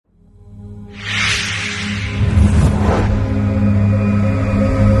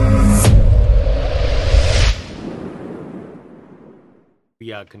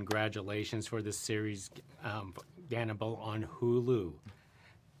Yeah, congratulations for this series, Gannibal on Hulu.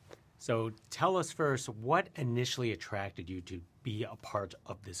 So tell us first, what initially attracted you to be a part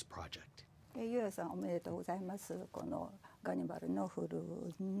of this project? ゆうやさんおめでとうございます。このガニバルのフ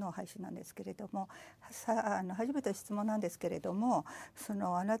ルの配信なんですけれども、初めて質問なんですけれども、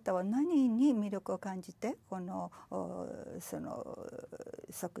あなたは何に魅力を感じてこの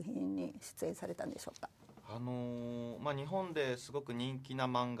作品に出演されたんでしょうか。日本ですごく人気な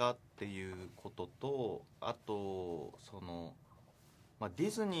漫画っていうことと、あとディ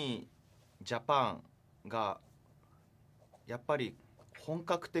ズニージャパンがやっぱり本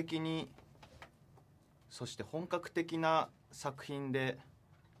格的に、そして本格的な作品で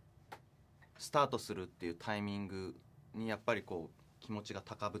スタートするっていうタイミングにやっぱり気持ちが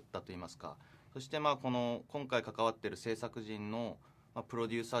高ぶったといいますか、そして今回関わっている制作陣のプロ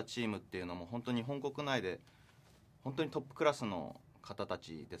デューサーチームっていうのも本当に日本国内で本当にトップクラスの方た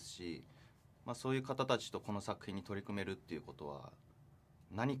ちですし、そういう方たちとこの作品に取り組めるっていうことは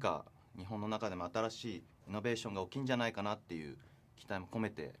何か日本の中でも新しいイノベーションが起きんじゃないかなっていう期待も込め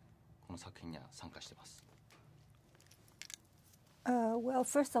てこの作品には参加してます。Well,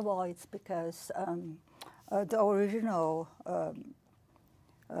 first of all, it's because the original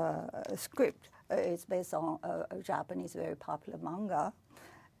script is based on a Japanese very popular manga,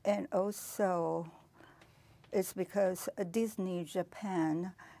 and also it's because Disney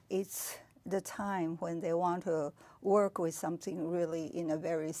Japan, it's the time when they want to work with something really in a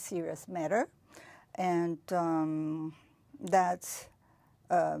very serious matter, and that's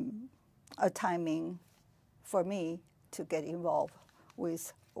a timing for me to get involved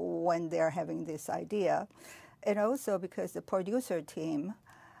with when they're having this idea. And also because the producer team,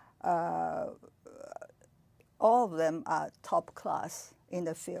 all of them are top class in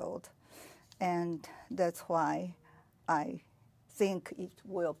the field. And that's why I think it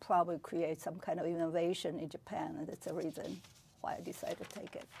will probably create some kind of innovation in Japan. And that's the reason why I decided to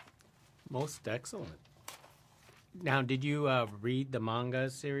take it. Most excellent. Now, did you read the manga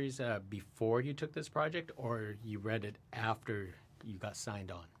series before you took this project, or you read it after you got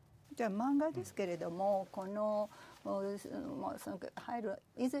signed on? じゃあ漫画ですけれども、この入る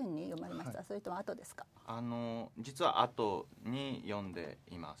以前に読まれました、それとも後ですか？実は後に読んで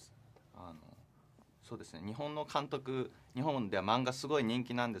います。そうですね。日本の監督、日本では漫画すごい人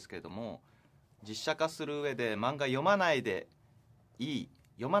気なんですけれども、実写化する上で漫画読まないでいい、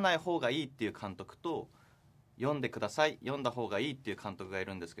読まない方がいいっていう監督と、読んでください、読んだ方がいいっていう監督がい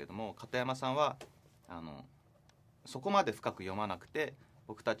るんですけれども、片山さんはそこまで深く読まなくて、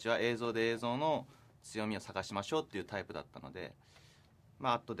僕たちは映像で映像の強みを探しましょうっていうタイプだったので、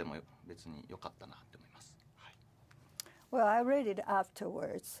後でも別に良かったなって思います。はい、Well, I read it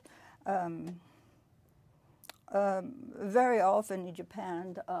afterwards. Very often in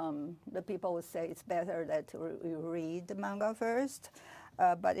Japan, the people would say it's better that you read the manga first.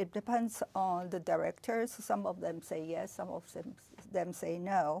 But it depends on the directors. Some of them say yes, some of them say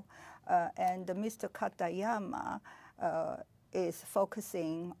no. And Mr. Katayama is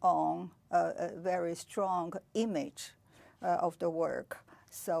focusing on a very strong image of the work.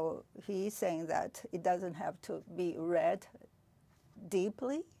 So he's saying that it doesn't have to be read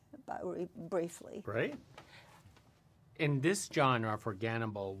deeply, but briefly. Right. In this genre for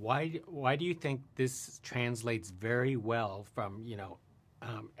Gannibal, why do you think this translates very well from,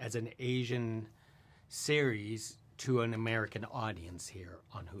 as an Asian series to an American audience here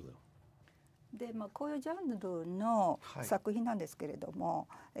on Hulu? でこういうジャンルの作品なんですけれども、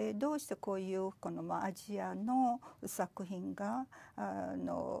どうしてこういうアジアの作品が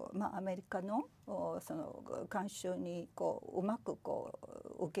アメリカの観衆にうまく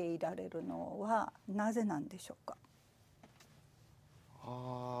受け入れられるのはなぜなんでしょうか？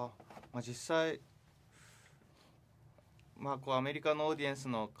実際アメリカのオーディエンス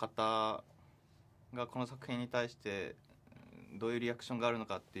の方がこの作品に対してどういうリアクションがあるの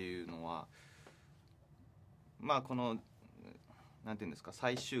かっていうのは、このなんていうんですか、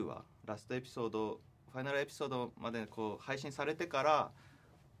最終話、ラストエピソード、ファイナルエピソードまで配信されてから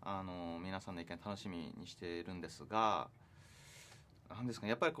皆さんの意見楽しみにしているんですが、なんですか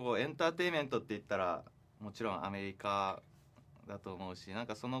ね、やっぱりエンターテインメントって言ったらもちろんアメリカだと思うし、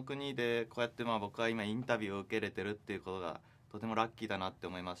その国でこうやって僕は今インタビューを受けれてるっていうことがとてもラッキーだなって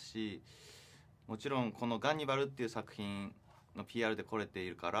思いますし、もちろんこのガンニバルっていう作品の PR で来れてい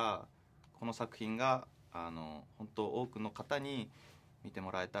るから、この作品が本当多くの方に見て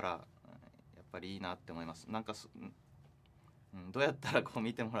もらえたらやっぱりいいなって思います。どうやったら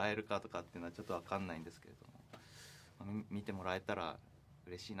見てもらえるかとかっていうのはちょっと分かんないんですけれども、見てもらえたら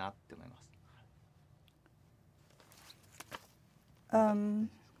嬉しいなって思います。Um,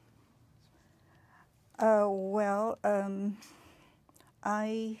 well,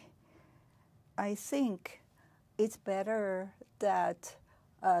 I think it's better that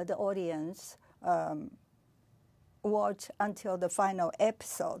the audience watch until the final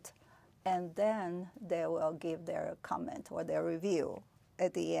episode, and then they will give their comment or their review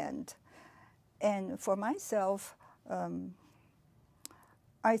at the end. And for myself,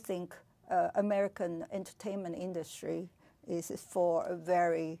 I think American entertainment industry is for a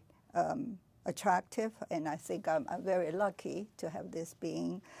very attractive, and I think I'm very lucky to have this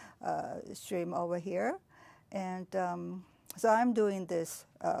being streamed over here. And so I'm doing this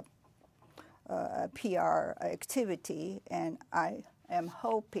PR activity, and I am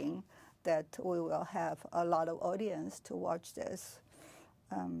hoping that we will have a lot of audience to watch this.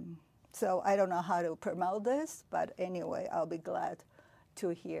 So I don't know how to promote this, but anyway, I'll be glad to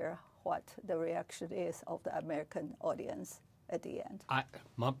hear what the reaction is of the American audience at the end.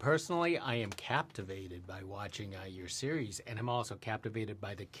 Personally, I am captivated by watching your series, and I'm also captivated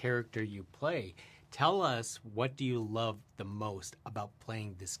by the character you play. Tell us, what do you love the most about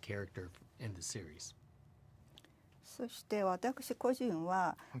playing this character in the series? そして私個人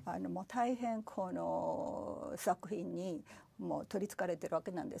はもう大変この作品にもう取りつかれてるわ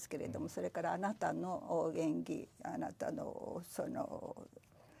けなんですけれども、それからあなたの演技、あなたのその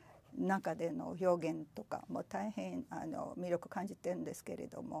中での表現とかも大変魅力感じてるんですけれ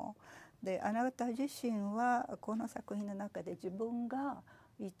ども、であなた自身はこの作品の中で自分が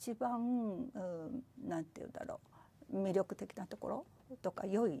一番なんていうんだろう、魅力的なところとか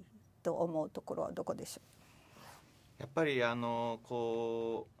良いと思うところはどこでしょう？やっぱり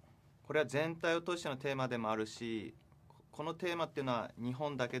これは全体を通してのテーマでもあるし、このテーマっていうのは日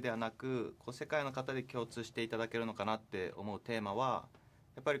本だけではなく世界の方で共通していただけるのかなって思うテーマは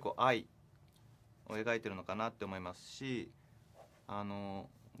やっぱり愛を描いてるのかなって思いますし、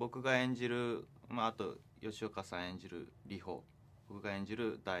僕が演じる、あと吉岡さん演じる里穂、僕が演じ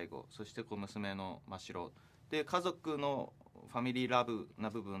る大吾、そして娘の真白で、家族のファミリーラブ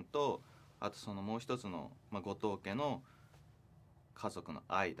な部分と、あとそのもう一つの、後藤家の家族の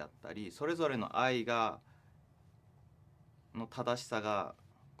愛だったり、それぞれの愛の正しさが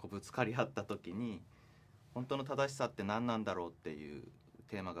ぶつかり合った時に、本当の正しさって何なんだろうっていう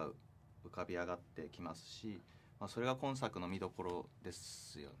テーマが浮かび上がってきますし、それが今作の見どころで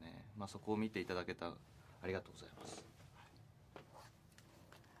すよね。そこを見ていただけたらありがとうございます。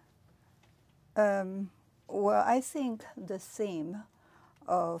Well, I think the theme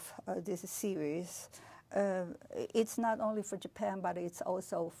of this series, it's not only for Japan, but it's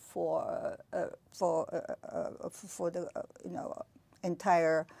also for the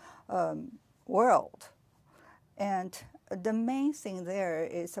entire world. And the main thing there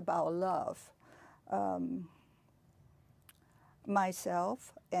is about love.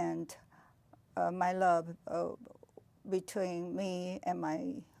 Myself and my love between me and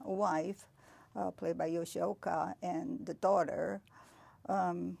my wife, played by Yoshioka, and the daughter,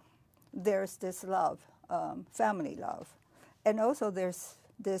 there's this love, family love. And also there's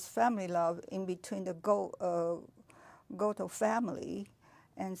this family love in between the Goto family.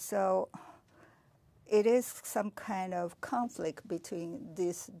 And so it is some kind of conflict between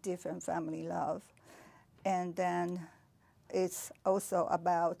this different family love. And then it's also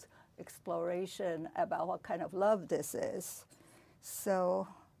about exploration about what kind of love this is. So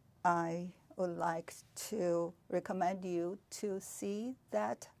I would like to recommend you to see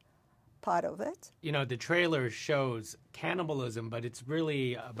that part of it. You know, the trailer shows cannibalism, but it's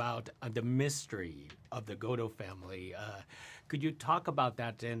really about the mystery of the Goto family. Could you talk about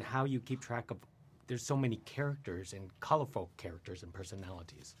that and how you keep track of, there's so many characters and colorful characters and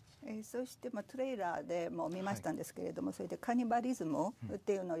personalities? そして、トレーラーでも見ましたんですけれども、それでカニバリズムっ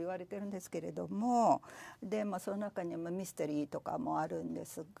ていうのを言われてるんですけれども、でその中にもミステリーとかもあるんで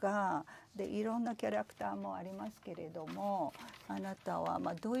すが、でいろんなキャラクターもありますけれども、あなたは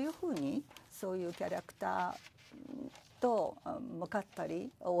どういうふうにそういうキャラクターと向かった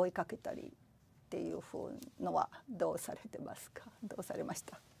り追いかけたりっていうふうのはどうされてますか？どうされまし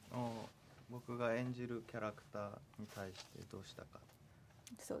た？僕が演じるキャラクターに対してどうしたか。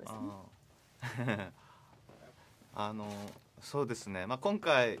そうですね。そうですね。今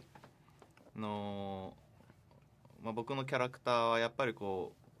回の、僕のキャラクターはやっぱり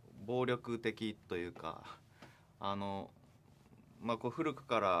暴力的というか、古く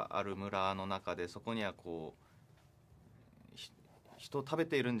からある村の中で、そこには人を食べ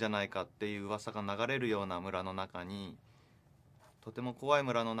ているんじゃないかっていう噂が流れるような村の中に、とても怖い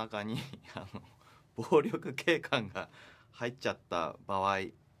村の中に暴力警官が入っちゃった場合っ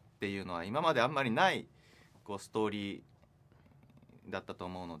ていうのは今まであんまりないストーリだったと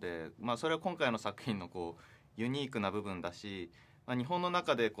思うので、それは今回の作品のこうユニークな部分だし、日本の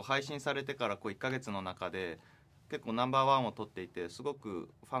中でこう配信されてからこう1ヶ月の中で結構ナンバーワンを取っていて、すごく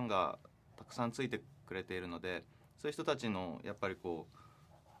ファンがたくさんついてくれているので、そういう人たちのやっぱりこ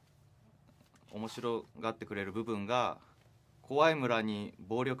う面白がってくれる部分が、怖い村に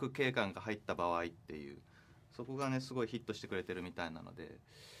暴力警官が入った場合っていう、そこがねすごいヒットしてくれてるみたいなので、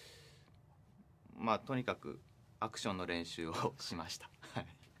とにかくアクションの練習をしました。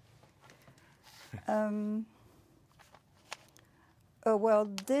Well,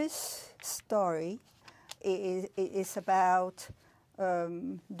 this story is about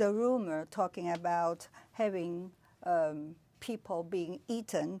the rumor talking about having people being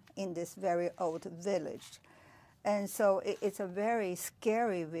eaten in this very old village. And so it's a very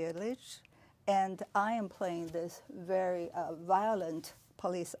scary village, and I am playing this very violent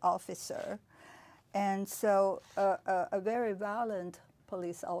police officer. And so a very violent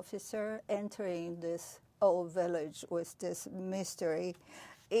police officer entering this old village with this mystery.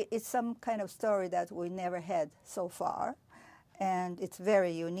 It's some kind of story that we never had so far, and it's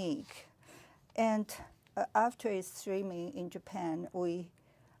very unique. And after it's streaming in Japan, we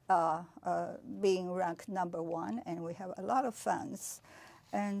are being ranked #1, and we have a lot of fans.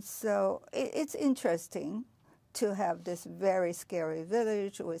 And so it's interesting to have this very scary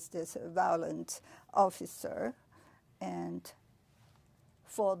village with this violent officer. And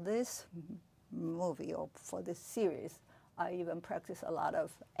for this movie or for this series, I even practice a lot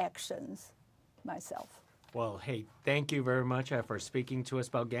of actions myself. Well, hey, thank you very much for speaking to us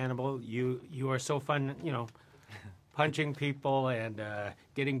about Gannibal. You are so fun, punching people and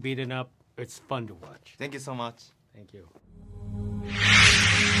getting beaten up. It's fun to watch. Thank you so much. Thank you.